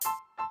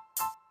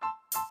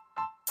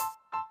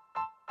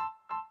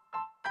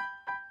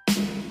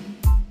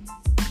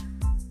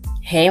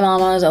Hey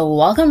mamas,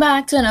 welcome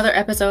back to another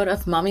episode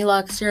of Mommy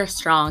Lux, your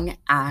strong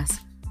ass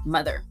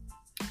mother.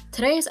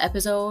 Today's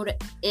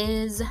episode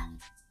is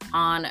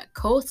on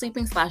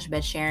co-sleeping /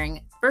 bed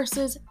sharing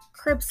versus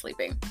crib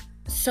sleeping.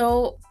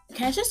 So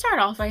can I just start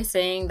off by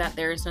saying that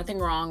there's nothing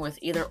wrong with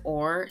either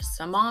or.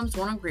 Some moms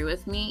won't agree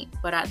with me,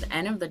 but at the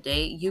end of the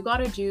day, you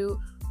gotta do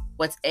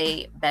what's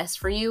A, best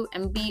for you,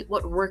 and B,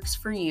 what works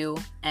for you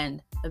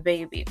and the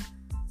baby.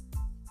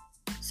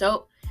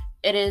 So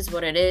it is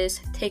what it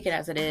is, take it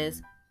as it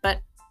is. But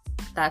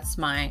that's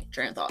my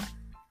train of thought.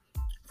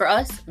 For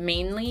us,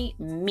 mainly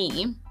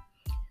me,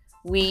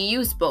 we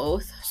use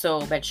both,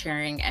 so bed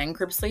sharing and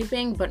crib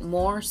sleeping, but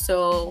more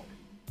so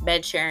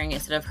bed sharing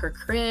instead of her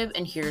crib,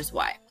 and here's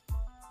why.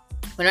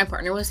 When my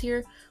partner was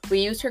here,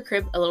 we used her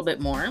crib a little bit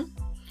more.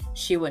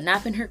 She would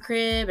nap in her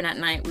crib, and at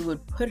night we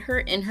would put her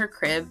in her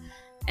crib,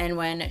 and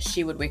when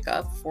she would wake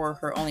up for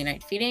her only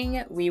night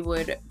feeding, we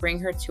would bring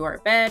her to our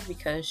bed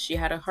because she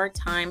had a hard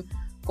time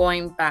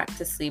going back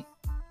to sleep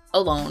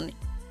alone,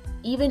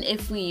 even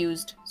if we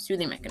used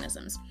soothing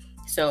mechanisms.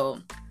 So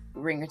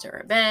we bring her to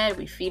her bed,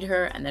 we feed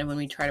her, and then when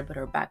we try to put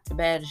her back to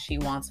bed, she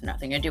wants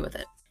nothing to do with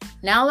it.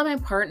 Now that my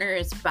partner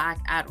is back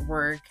at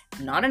work,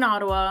 not in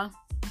Ottawa,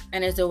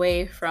 and is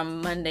away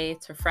from Monday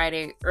to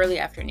Friday early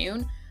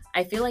afternoon,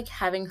 I feel like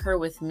having her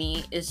with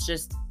me is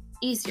just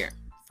easier.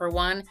 For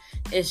one,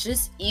 it's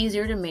just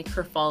easier to make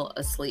her fall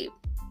asleep.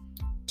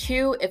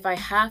 Two, if I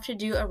have to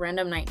do a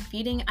random night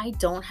feeding, I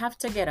don't have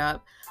to get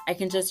up. I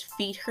can just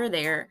feed her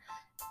there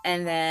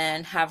and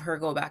then have her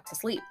go back to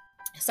sleep.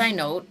 Side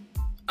note,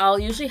 I'll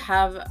usually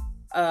have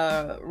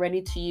a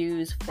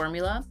ready-to-use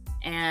formula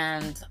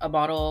and a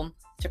bottle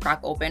to crack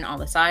open on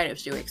the side if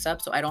she wakes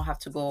up, so I don't have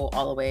to go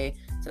all the way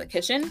to the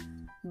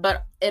kitchen.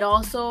 But it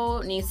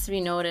also needs to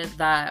be noted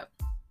that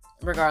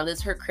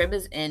regardless, her crib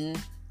is in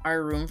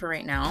our room for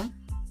right now.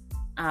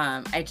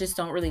 I just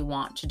don't really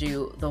want to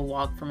do the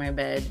walk from my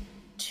bed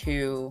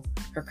to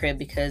her crib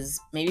because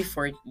maybe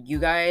for you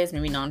guys,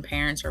 maybe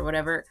non-parents or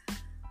whatever,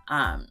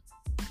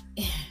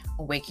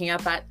 waking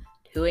up at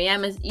 2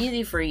 a.m. is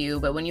easy for you,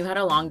 but when you had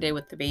a long day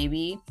with the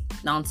baby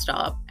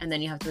nonstop and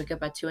then you have to wake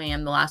up at 2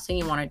 a.m., the last thing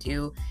you want to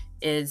do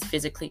is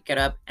physically get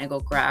up and go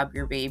grab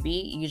your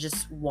baby. You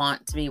just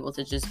want to be able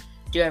to just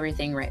do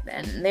everything right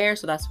then and there,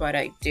 so that's what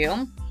I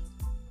do.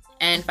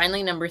 And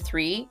finally, number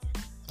 3,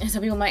 and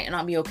some people might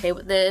not be okay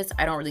with this,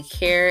 I don't really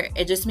care.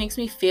 It just makes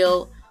me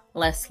feel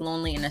less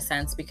lonely in a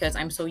sense because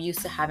I'm so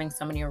used to having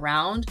somebody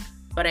around,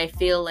 but I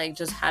feel like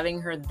just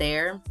having her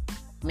there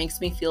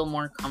makes me feel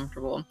more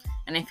comfortable,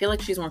 and I feel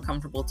like she's more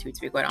comfortable too,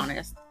 to be quite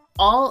honest.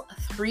 All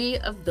 3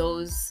 of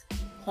those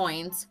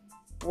points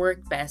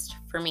work best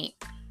for me.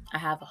 I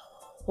have a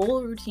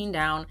whole routine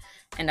down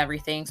and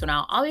everything, so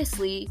now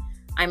obviously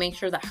I make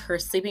sure that her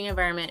sleeping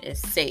environment is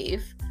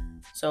safe,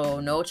 so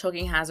no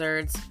choking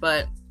hazards,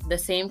 but the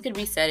same could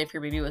be said if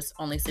your baby was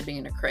only sleeping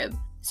in a crib,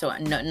 so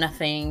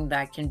nothing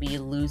that can be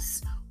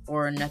loose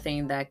or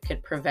nothing that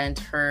could prevent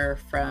her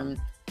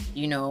from,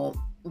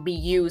 be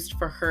used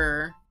for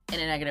her in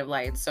a negative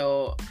light.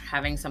 So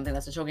having something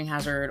that's a choking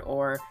hazard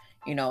or,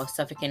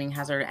 suffocating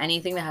hazard,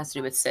 anything that has to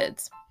do with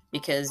SIDS.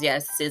 Because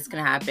yes, SIDS can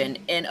happen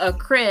in a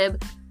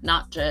crib,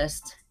 not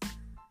just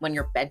when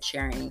you're bed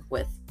sharing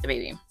with the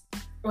baby.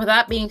 With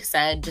that being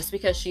said, just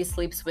because she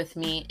sleeps with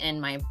me in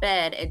my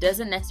bed, it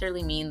doesn't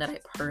necessarily mean that I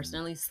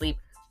personally sleep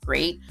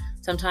great.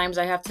 Sometimes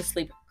I have to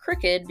sleep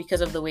crooked because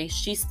of the way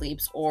she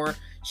sleeps, or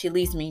she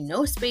leaves me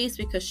no space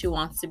because she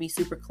wants to be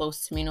super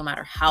close to me no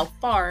matter how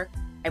far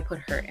I put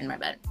her in my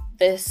bed.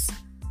 This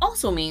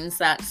also means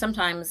that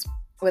sometimes,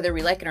 whether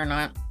we like it or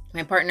not,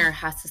 my partner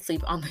has to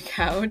sleep on the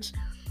couch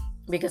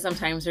because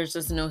sometimes there's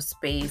just no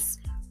space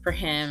for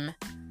him,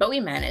 but we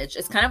manage.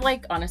 It's kind of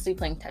like, honestly,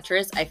 playing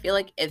Tetris. I feel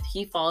like if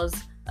he falls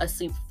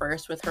asleep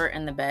first with her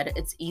in the bed,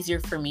 it's easier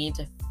for me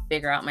to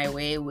figure out my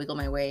way, wiggle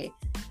my way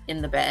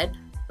in the bed.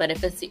 But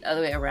if it's the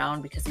other way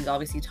around, because he's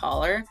obviously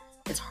taller,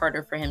 it's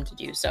harder for him to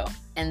do so.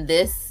 And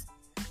this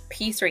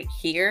piece right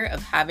here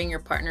of having your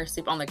partner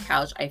sleep on the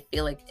couch, I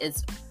feel like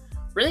is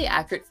really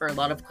accurate for a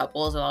lot of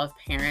couples, a lot of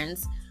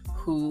parents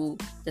who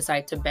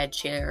decide to bed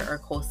share or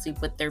co-sleep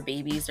with their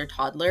babies or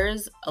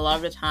toddlers. A lot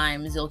of the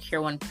times you'll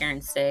hear one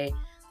parent say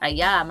that,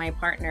 yeah, my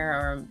partner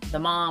or the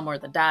mom or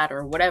the dad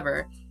or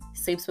whatever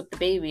sleeps with the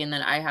baby and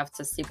then I have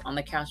to sleep on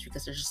the couch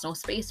because there's just no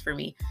space for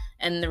me.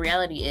 And the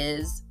reality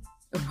is,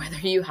 whether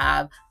you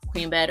have a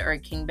queen bed or a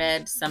king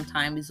bed,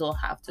 sometimes you'll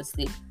have to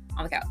sleep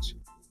on the couch.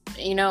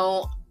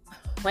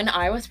 When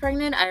I was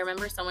pregnant, I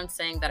remember someone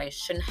saying that I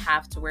shouldn't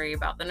have to worry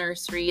about the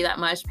nursery that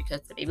much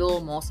because the baby will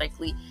most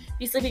likely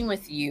be sleeping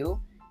with you,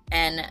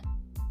 and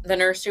the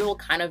nursery will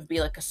kind of be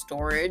like a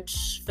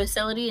storage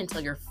facility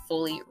until you're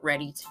fully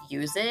ready to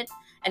use it.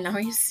 And now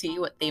you see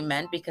what they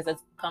meant, because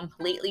it's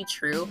completely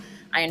true.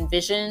 I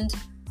envisioned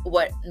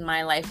what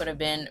my life would have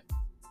been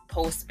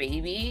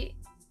post-baby,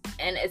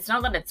 and it's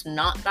not that it's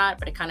not that,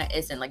 but it kind of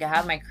isn't. Like, I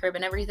have my crib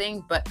and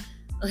everything, but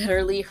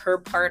literally her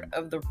part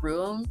of the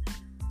room,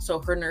 so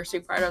her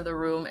nursery part of the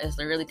room is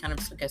literally kind of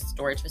just like a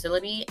storage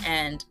facility,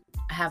 and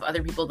I have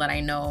other people that I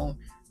know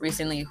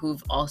recently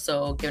who've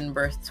also given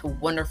birth to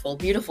wonderful,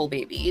 beautiful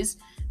babies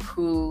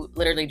who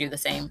literally do the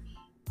same.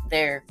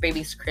 Their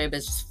baby's crib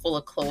is just full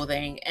of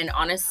clothing, and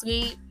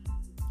honestly,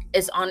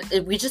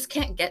 we just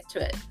can't get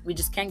to it. We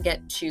just can't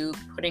get to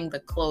putting the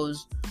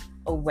clothes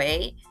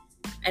away.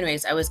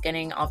 Anyways, I was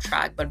getting off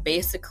track, but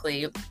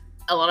basically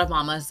a lot of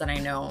mamas that I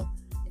know,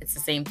 it's the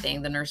same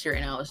thing. The nursery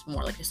right now is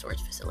more like a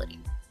storage facility.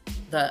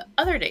 The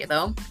other day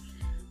though,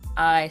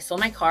 I sold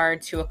my car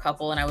to a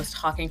couple and I was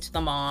talking to the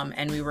mom,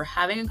 and we were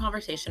having a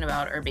conversation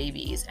about our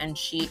babies, and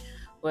she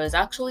was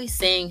actually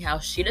saying how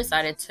she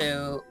decided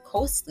to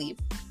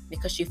co-sleep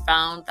because she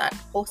found that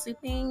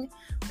co-sleeping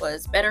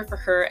was better for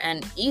her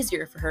and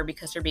easier for her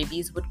because her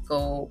babies would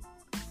go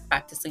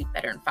back to sleep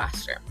better and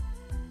faster.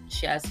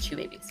 She has 2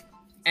 babies.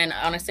 And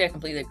honestly, I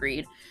completely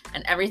agreed.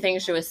 And everything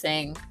she was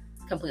saying,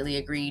 completely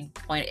agreed.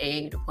 Point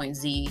A to point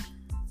Z,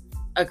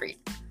 agreed.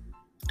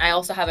 I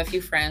also have a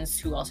few friends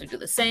who also do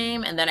the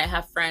same. And then I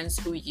have friends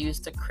who use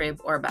the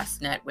crib or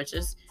bassinet, which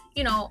is,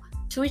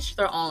 to each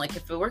their own. Like,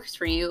 if it works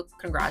for you,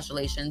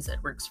 congratulations, it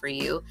works for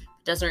you. If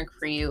it doesn't work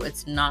for you,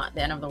 it's not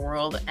the end of the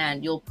world,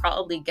 and you'll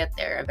probably get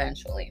there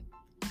eventually,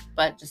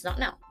 but just not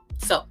now.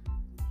 So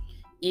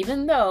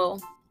even though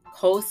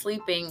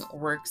co-sleeping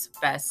works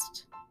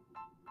best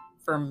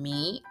for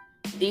me,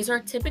 these are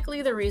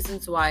typically the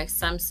reasons why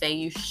some say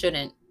you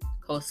shouldn't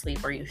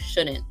co-sleep or you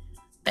shouldn't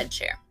bed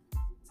share.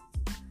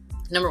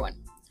 Number 1,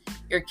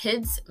 your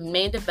kids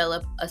may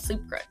develop a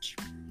sleep grudge.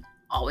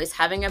 Always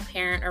having a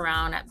parent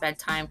around at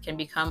bedtime can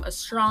become a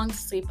strong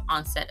sleep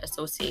onset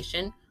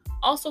association,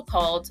 also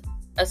called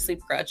a sleep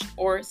grudge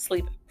or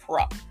sleep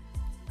prop,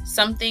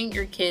 something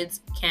your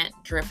kids can't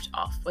drift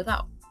off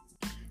without.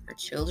 Your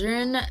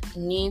children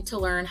need to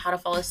learn how to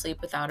fall asleep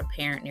without a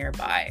parent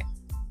nearby.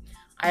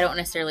 I don't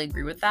necessarily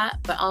agree with that,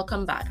 but I'll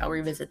come back. I'll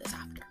revisit this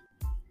after.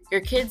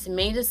 Your kids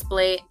may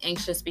display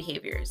anxious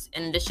behaviors.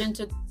 In addition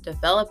to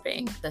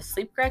developing the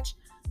sleep grudge,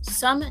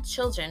 some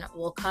children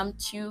will come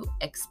to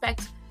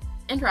expect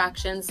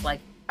interactions like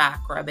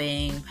back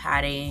rubbing,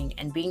 patting,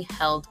 and being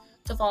held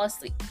to fall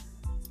asleep.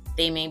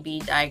 They may be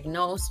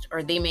diagnosed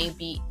or they may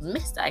be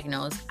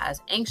misdiagnosed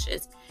as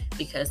anxious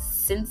because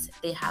since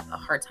they have a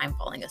hard time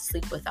falling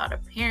asleep without a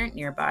parent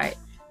nearby,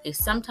 they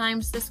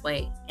sometimes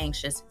display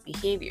anxious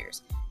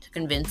behaviors to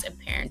convince a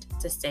parent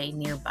to stay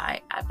nearby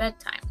at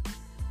bedtime.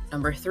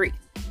 Number 3,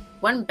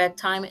 one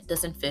bedtime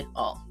doesn't fit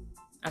all.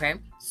 Okay,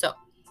 so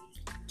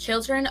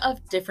children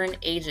of different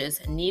ages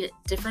need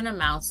different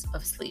amounts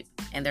of sleep,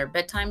 and their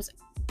bedtimes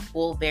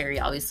will vary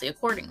obviously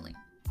accordingly.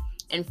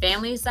 In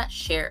families that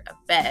share a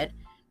bed,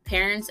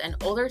 parents and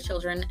older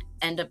children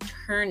end up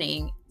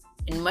turning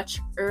in much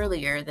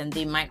earlier than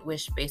they might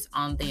wish based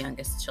on the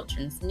youngest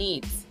children's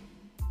needs.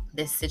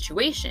 This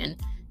situation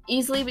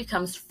easily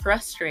becomes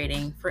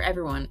frustrating for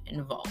everyone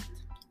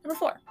involved. Number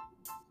 4,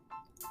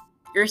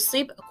 your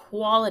sleep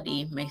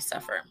quality may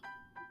suffer.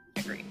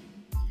 Agreed.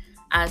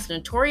 As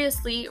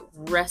notoriously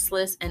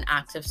restless and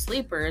active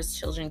sleepers,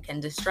 children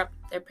can disrupt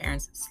their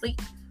parents' sleep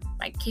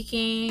by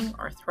kicking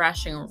or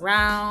thrashing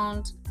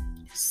around.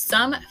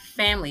 Some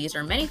families,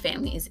 or many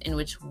families, in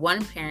which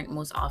one parent,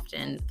 most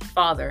often the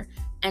father,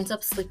 ends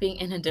up sleeping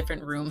in a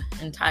different room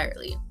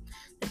entirely.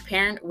 The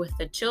parent with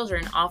the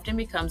children often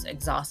becomes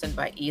exhausted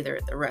by either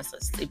the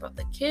restless sleep of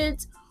the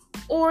kids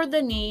or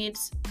the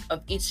needs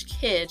of each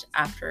kid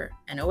after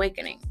an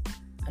awakening.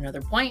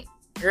 Another point,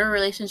 your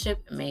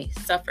relationship may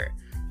suffer.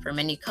 For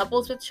many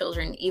couples with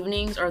children,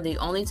 evenings are the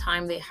only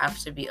time they have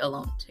to be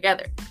alone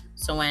together.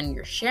 So when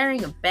you're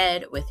sharing a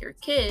bed with your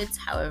kids,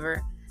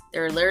 however,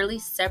 they're literally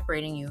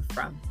separating you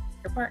from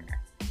your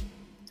partner.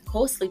 The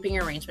co-sleeping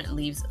arrangement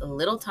leaves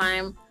little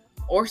time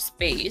or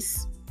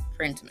space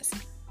for intimacy.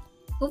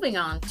 Moving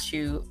on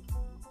to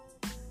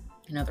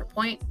another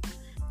point,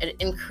 it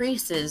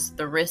increases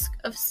the risk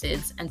of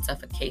SIDS and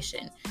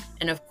suffocation.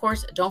 And of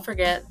course, don't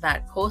forget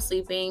that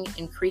co-sleeping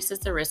increases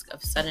the risk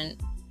of sudden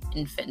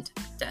infant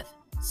death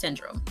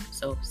syndrome,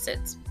 so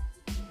SIDS.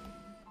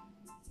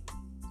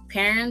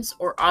 Parents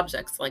or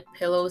objects like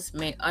pillows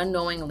may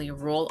unknowingly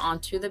roll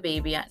onto the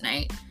baby at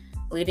night,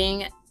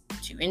 leading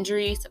to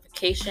injury,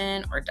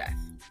 suffocation, or death.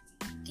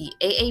 The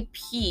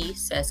AAP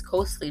says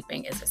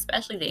co-sleeping is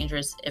especially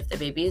dangerous if the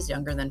baby is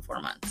younger than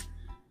 4 months,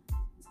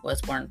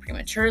 was born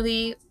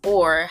prematurely,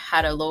 or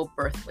had a low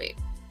birth weight.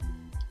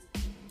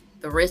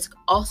 The risk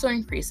also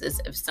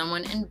increases if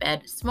someone in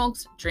bed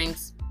smokes,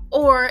 drinks,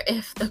 or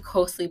if the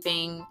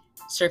co-sleeping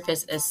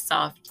surface is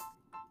soft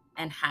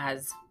and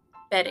has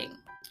bedding.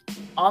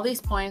 All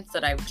these points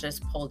that I've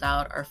just pulled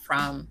out are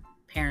from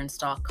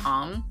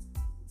parents.com.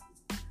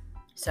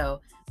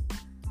 So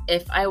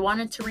if I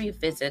wanted to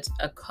revisit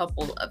a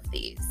couple of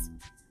these,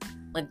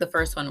 like the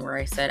first one where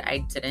I said I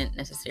didn't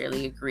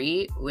necessarily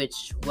agree,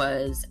 which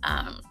was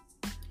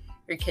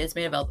your kids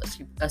may develop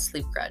a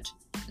sleep grudge.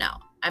 Now,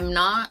 I'm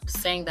not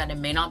saying that it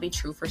may not be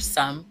true for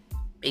some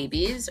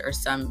babies or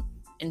some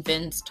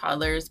infants,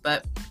 toddlers,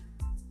 but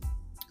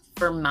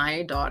for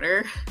my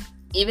daughter,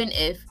 even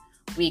if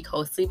we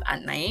co-sleep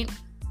at night,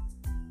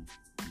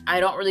 I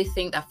don't really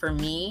think that for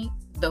me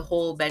the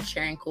whole bed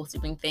sharing,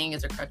 co-sleeping thing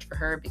is a crutch for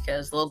her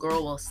because little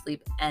girl will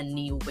sleep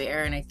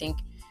anywhere. And I think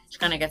she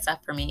kind of gets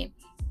that for me.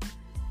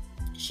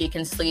 She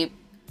can sleep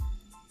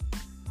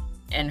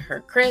in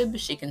her crib.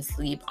 She can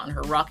sleep on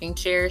her rocking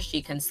chair.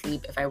 She can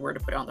sleep if I were to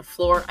put it on the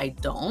floor. I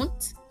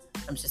don't.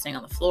 I'm just staying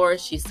on the floor.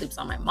 She sleeps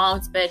on my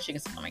mom's bed. She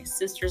can sleep on my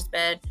sister's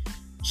bed.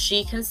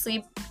 She can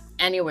sleep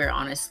anywhere,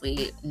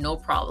 honestly, no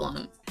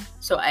problem.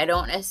 So I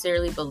don't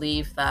necessarily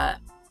believe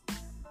that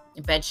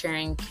bed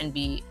sharing can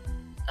be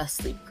a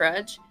sleep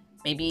crutch.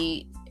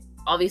 Maybe,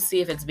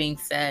 obviously, if it's being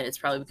said, it's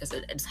probably because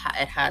it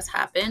has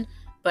happened.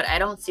 But I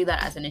don't see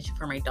that as an issue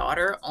for my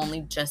daughter,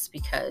 only just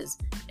because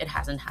it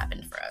hasn't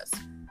happened for us.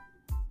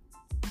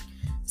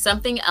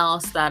 Something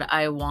else that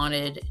I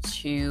wanted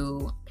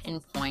to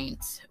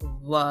pinpoint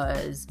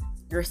was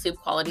your sleep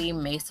quality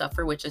may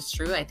suffer, which is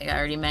true. I think I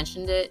already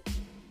mentioned it.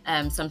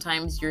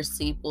 Sometimes your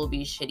sleep will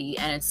be shitty,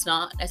 and it's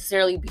not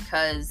necessarily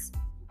because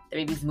the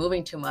baby's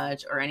moving too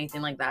much or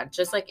anything like that.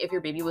 Just like if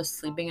your baby was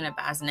sleeping in a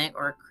bassinet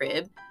or a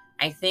crib,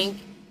 I think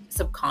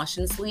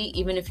subconsciously,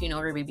 even if you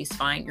know your baby's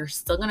fine, you're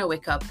still going to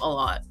wake up a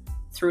lot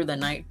through the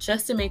night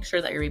just to make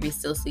sure that your baby's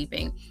still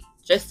sleeping,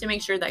 just to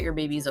make sure that your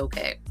baby's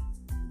okay.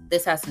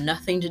 This has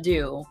nothing to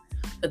do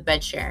with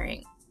bed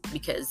sharing,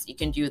 because you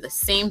can do the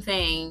same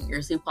thing.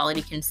 Your sleep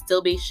quality can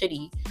still be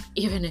shitty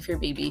even if your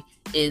baby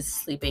is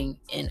sleeping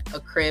in a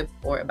crib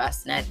or a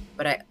bassinet.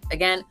 But I,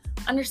 again,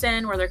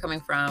 understand where they're coming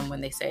from when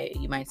they say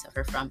you might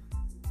suffer from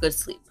good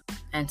sleep.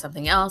 And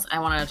something else I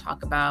wanted to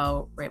talk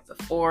about right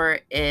before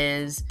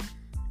is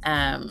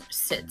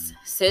SIDS.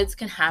 SIDS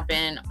can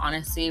happen,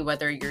 honestly,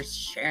 whether you're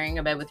sharing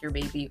a bed with your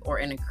baby or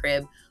in a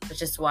crib,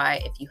 which is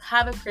why if you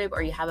have a crib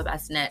or you have a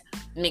bassinet,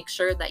 make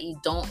sure that you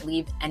don't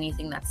leave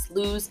anything that's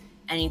loose,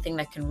 anything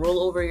that can roll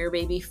over your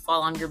baby,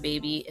 fall on your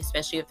baby,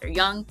 especially if they're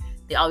young.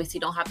 They obviously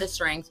don't have the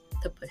strength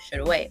to push it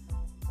away.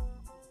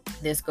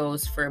 This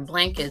goes for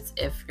blankets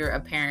if you're a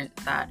parent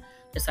that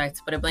decides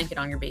to put a blanket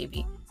on your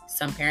baby.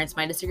 Some parents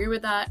might disagree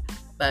with that,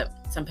 but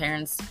some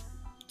parents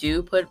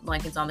do put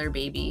blankets on their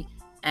baby.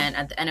 And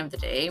at the end of the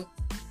day,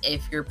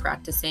 if you're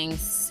practicing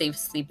safe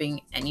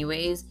sleeping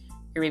anyways,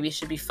 your baby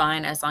should be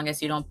fine as long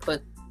as you don't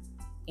put,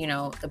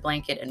 the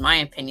blanket, in my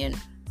opinion,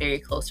 very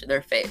close to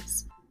their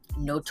face.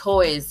 No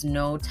toys,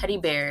 no teddy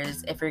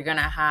bears. If you're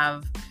gonna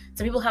have,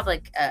 some people have I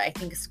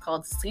think it's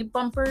called sleep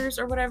bumpers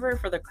or whatever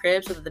for the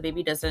crib so that the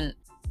baby doesn't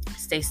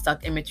stay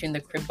stuck in between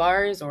the crib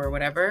bars or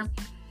whatever.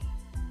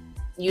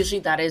 Usually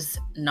that is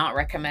not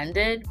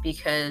recommended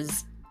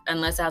because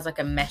unless it has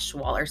a mesh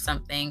wall or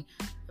something,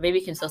 the baby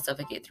can still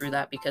suffocate through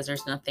that because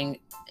there's nothing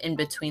in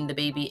between the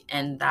baby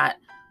and that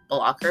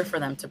blocker for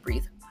them to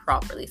breathe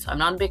properly. So I'm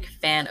not a big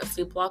fan of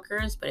sleep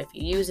blockers, but if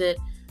you use it,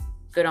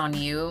 good on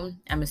you.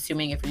 I'm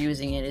assuming if you're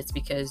using it, it's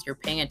because you're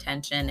paying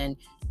attention and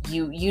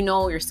you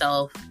know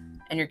yourself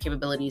and your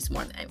capabilities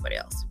more than anybody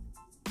else.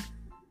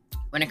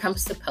 When it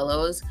comes to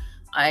pillows,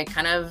 I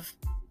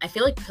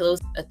feel like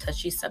pillows a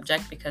touchy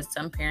subject because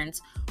some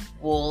parents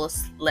will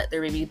let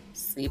their baby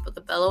sleep with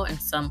a pillow and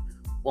some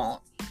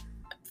won't.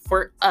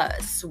 For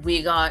us,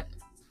 we got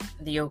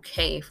the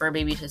okay for a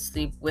baby to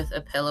sleep with a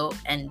pillow,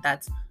 and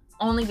that's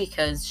only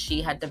because she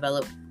had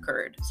developed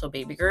GERD, so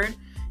baby GERD.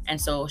 And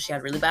so she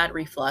had really bad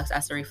reflux,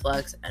 acid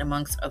reflux, and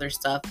amongst other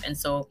stuff. And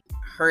so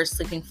her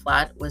sleeping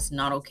flat was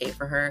not okay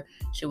for her.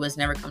 She was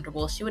never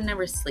comfortable. She would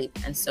never sleep.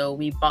 And so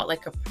we bought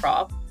a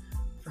prop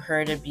for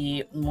her to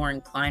be more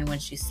inclined when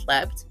she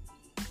slept.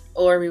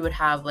 Or we would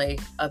have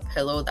a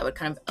pillow that would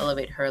kind of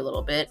elevate her a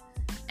little bit.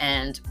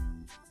 And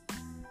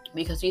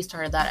because we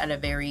started that at a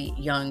very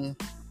young,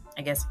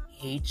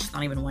 age,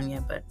 not even one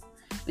yet, but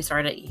we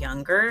started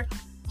younger,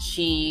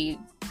 she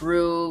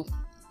grew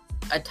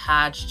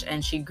attached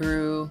and she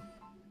grew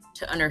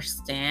to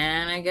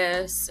understand,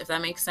 if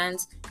that makes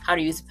sense, how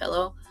to use a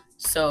pillow.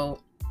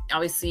 So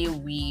obviously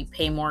we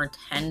pay more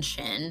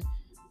attention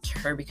to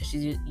her because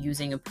she's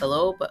using a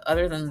pillow. But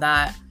other than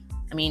that,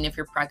 if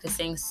you're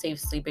practicing safe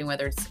sleeping,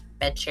 whether it's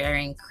bed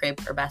sharing, crib,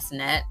 or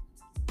bassinet,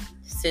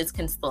 SIDS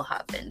can still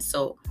happen.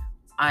 So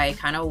I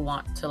kind of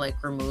want to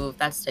remove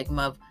that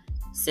stigma of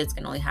SIDS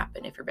can only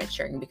happen if you're bed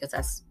sharing, because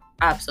that's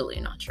absolutely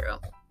not true.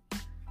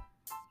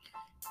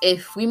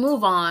 If we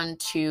move on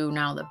to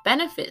now the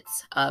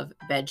benefits of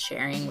bed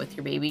sharing with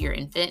your baby, your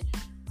infant,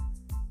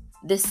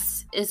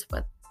 this is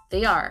what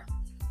they are.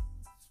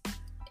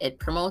 It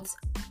promotes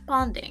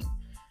bonding.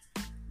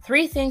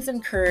 3 things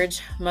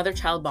encourage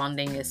mother-child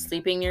bonding is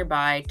sleeping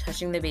nearby,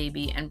 touching the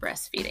baby, and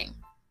breastfeeding.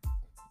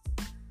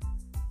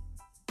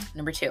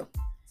 Number 2,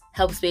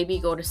 helps baby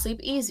go to sleep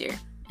easier.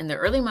 In the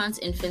early months,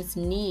 infants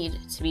need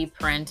to be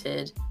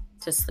parented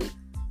to sleep,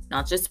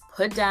 not just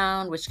put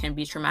down, which can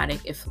be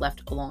traumatic if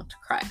left alone to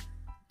cry.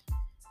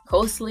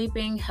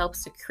 Co-sleeping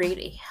helps to create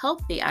a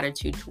healthy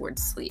attitude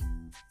towards sleep.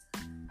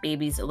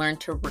 Babies learn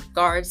to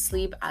regard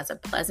sleep as a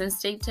pleasant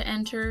state to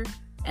enter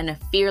and a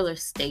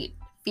fearless state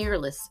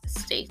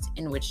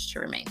in which to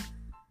remain.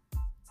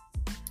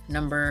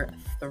 Number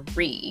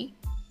 3,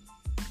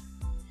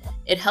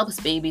 it helps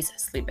babies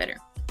sleep better.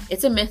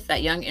 It's a myth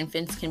that young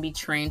infants can be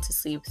trained to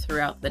sleep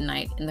throughout the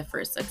night in the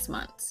first 6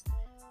 months.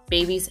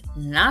 Babies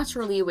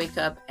naturally wake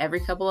up every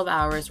couple of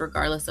hours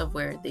regardless of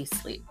where they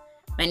sleep.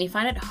 Many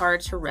find it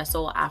hard to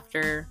wrestle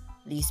after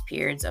these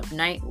periods of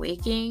night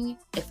waking.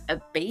 If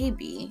a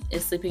baby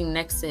is sleeping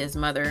next to his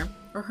mother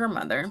or her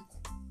mother,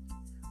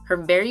 her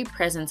very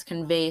presence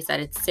conveys that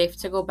it's safe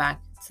to go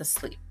back to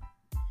sleep.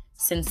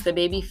 Since the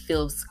baby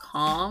feels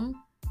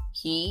calm,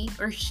 he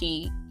or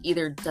she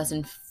either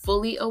doesn't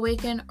fully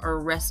awaken or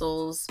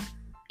wrestles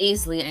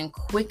easily and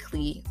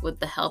quickly with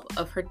the help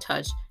of her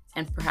touch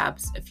and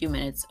perhaps a few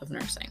minutes of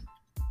nursing.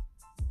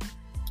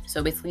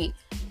 So basically,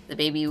 the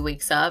baby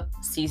wakes up,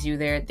 sees you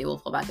there, they will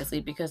fall back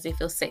asleep because they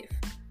feel safe.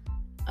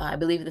 I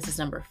believe this is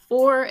number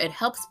 4. It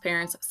helps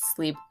parents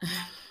sleep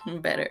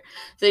better.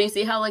 So you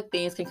see how like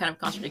things can kind of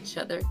contradict each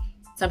other.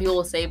 Some people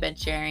will say bed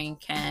sharing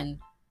can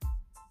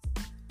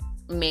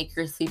make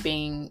your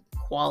sleeping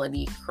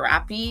quality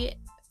crappy,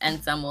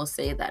 and some will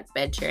say that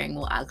bed sharing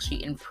will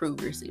actually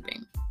improve your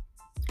sleeping.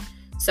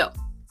 So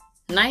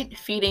night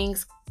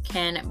feedings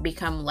can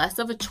become less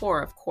of a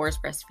chore. Of course,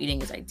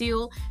 breastfeeding is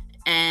ideal,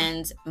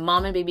 and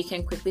mom and baby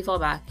can quickly fall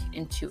back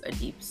into a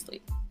deep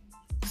sleep.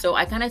 So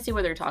I kind of see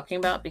what they're talking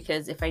about,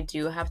 because if I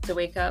do have to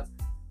wake up,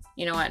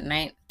 at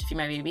night to feed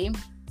my baby,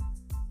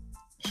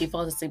 she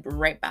falls asleep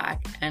right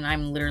back, and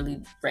I'm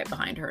literally right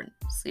behind her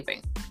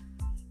sleeping.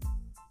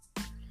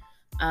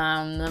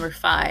 Number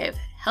 5,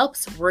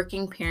 helps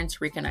working parents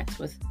reconnect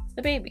with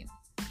the baby.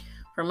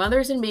 For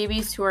mothers and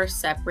babies who are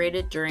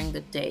separated during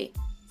the day,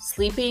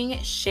 sleeping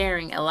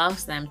sharing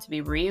allows them to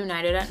be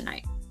reunited at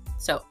night.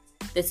 So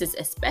this is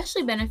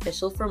especially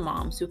beneficial for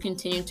moms who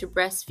continue to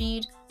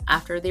breastfeed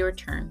after they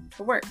return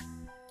to work.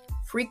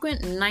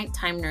 Frequent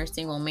nighttime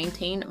nursing will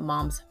maintain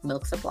mom's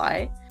milk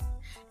supply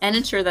and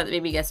ensure that the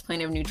baby gets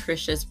plenty of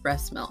nutritious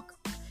breast milk.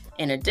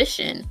 In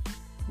addition,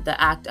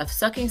 the act of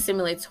sucking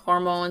stimulates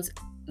hormones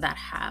that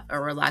have a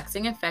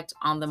relaxing effect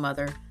on the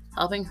mother,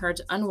 helping her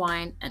to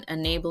unwind and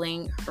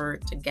enabling her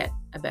to get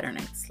a better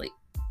night's sleep.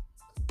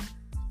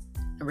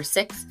 Number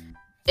 6,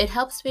 it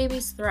helps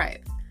babies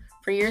thrive.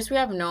 For years, we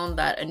have known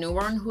that a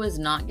newborn who is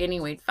not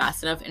gaining weight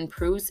fast enough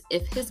improves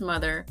if his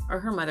mother or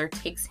her mother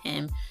takes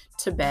him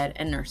to bed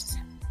and nurses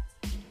him.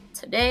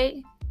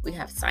 Today, we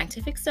have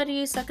scientific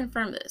studies that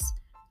confirm this.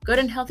 Good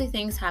and healthy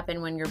things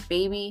happen when your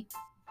baby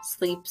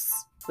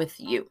sleeps with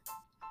you.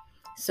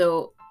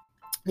 So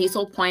these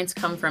whole points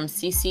come from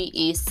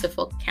CCE,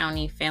 Suffolk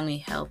County Family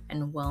Health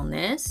and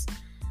Wellness.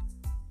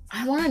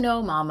 I want to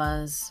know,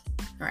 mamas,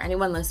 or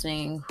anyone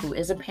listening who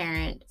is a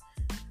parent,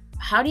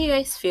 how do you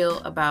guys feel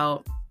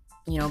about,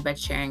 bed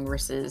sharing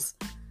versus,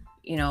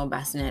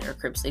 bassinet or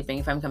crib sleeping?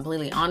 If I'm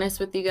completely honest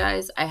with you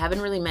guys, I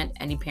haven't really met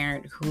any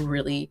parent who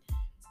really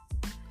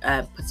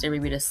puts their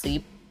baby to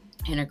sleep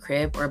in a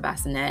crib or a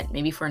bassinet,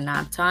 maybe for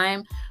nap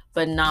time,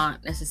 but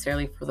not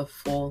necessarily for the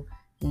full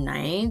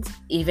night.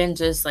 Even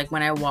just like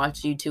when I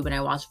watch YouTube and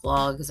I watch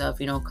vlogs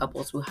of,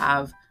 couples who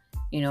have,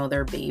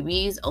 their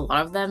babies, a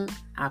lot of them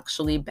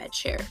actually bed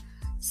share.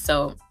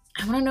 So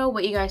I want to know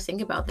what you guys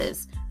think about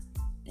this.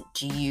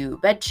 Do you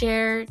bed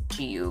share?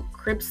 Do you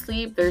crib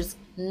sleep? There's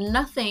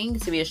nothing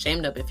to be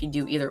ashamed of if you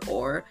do either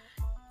or.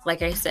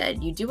 Like I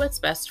said, you do what's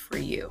best for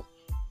you.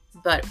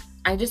 But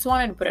I just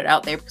wanted to put it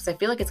out there because I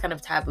feel like it's kind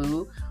of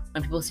taboo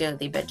when people say that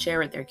they bed share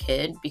with their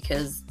kid,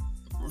 because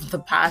the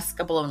past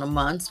couple of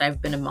months that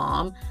I've been a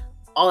mom,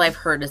 all I've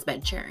heard is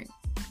bed sharing.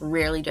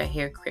 Rarely do I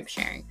hear crib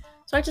sharing.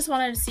 So I just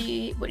wanted to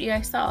see what you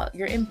guys thought,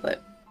 your input.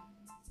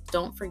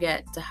 Don't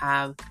forget to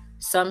have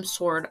some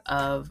sort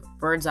of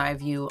bird's eye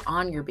view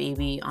on your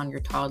baby, on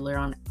your toddler,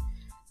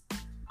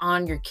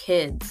 on your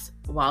kids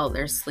while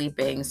they're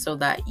sleeping, so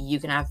that you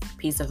can have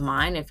peace of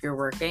mind if you're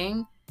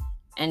working,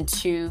 and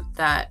 2,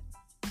 that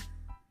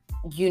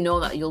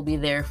that you'll be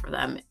there for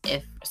them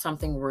if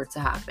something were to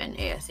happen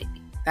ASAP.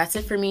 That's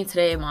it for me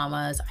today,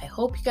 mamas. I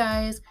hope you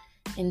guys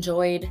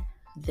enjoyed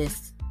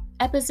this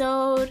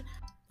episode.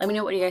 Let me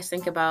know what you guys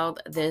think about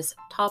this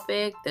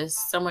topic, this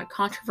somewhat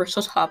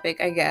controversial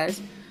topic, I guess,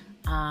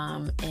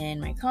 in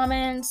my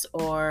comments,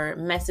 or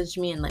message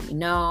me and let me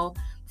know.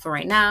 For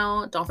right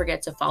now, don't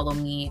forget to follow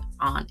me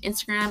on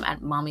Instagram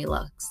at Mommy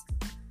Lux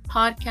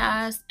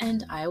Podcast,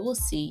 and I will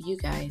see you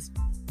guys